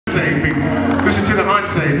unsaved people. Listen to the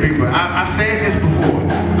unsaved people. I've said this before.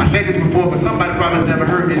 I said this before, but somebody probably has never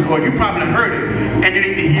heard this, or you probably heard it, and you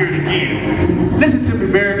need to hear it again. Listen to me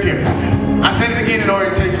very carefully. I said it again in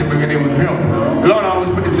orientation because it was helpful. The Lord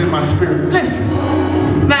always put this in my spirit. Listen.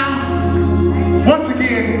 Now, once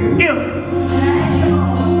again, if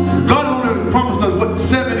God only promised us, what,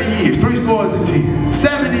 70 years, 10.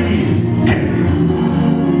 70 years.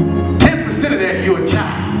 10% of that, you're a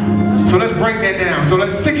child. So let's break that down. So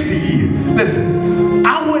that's 60 years. Listen,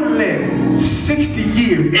 I wouldn't let 60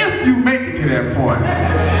 years, if you make it to that point,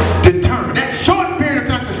 determine. That short period of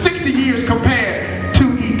time, the 60 years compared to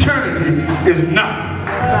eternity is nothing.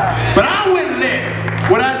 But I wouldn't let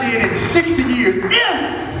what I did in 60 years,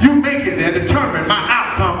 if you make it there, determine my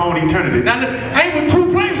outcome on eternity. Now, ain't but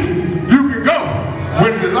two places you can go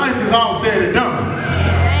when the life is all said and done.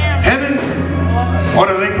 Heaven or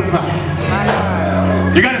the lake of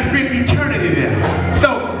fire. You got to spend eternity there.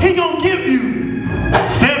 So he gonna give you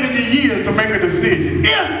 70 years to make a decision.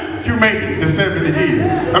 If you make it to 70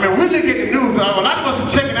 years. I mean, we look at the news, a lot of us are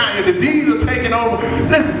checking out here, disease are taking over.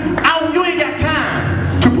 Listen, you ain't got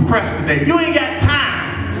time to procrastinate. You ain't got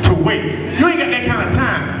time to wait. You ain't got that kind of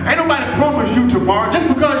time. Ain't nobody promised you tomorrow. Just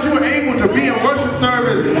because you were able to be in worship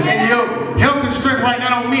service and your health and strength right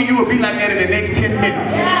now don't mean you will be like that in the next 10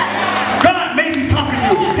 minutes. God may be talking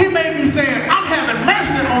to you. He may be saying, I'm having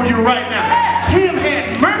mercy on you right now. He have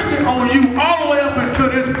had mercy on you all the way up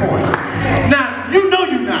until this point. Now, you know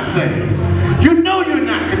you're not saved. You know you're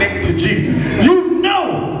not connected to Jesus. You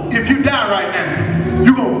know if you die right now,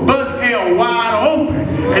 you're going to bust hell wide open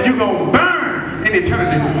and you're going to burn in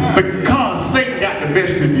eternity because Satan got the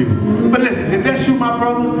best of you. But listen, if that's you, my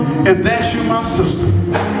brother, if that's you, my sister,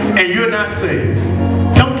 and you're not saved,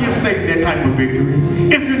 don't give Satan that type of victory.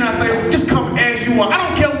 If you're not saved, just come as you are. I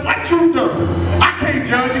don't care what you've done. I can't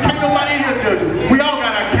judge you. Can't nobody in here judge you. We all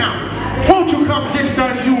got to count. Won't you come just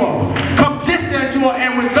as you are? Come just as you are.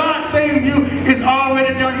 And when God saves you, it's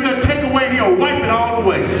already done. He'll take away, he'll wipe it all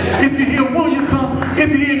away. If you're here, will you come? If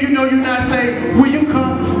you're here, you know you're not saved, will you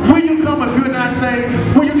come? Will you come if you're not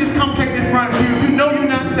saved? Will you just come take this front pew? You know you're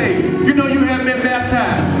not saved. You know you haven't been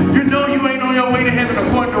baptized. You know you ain't on your way to heaven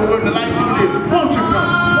according to the life you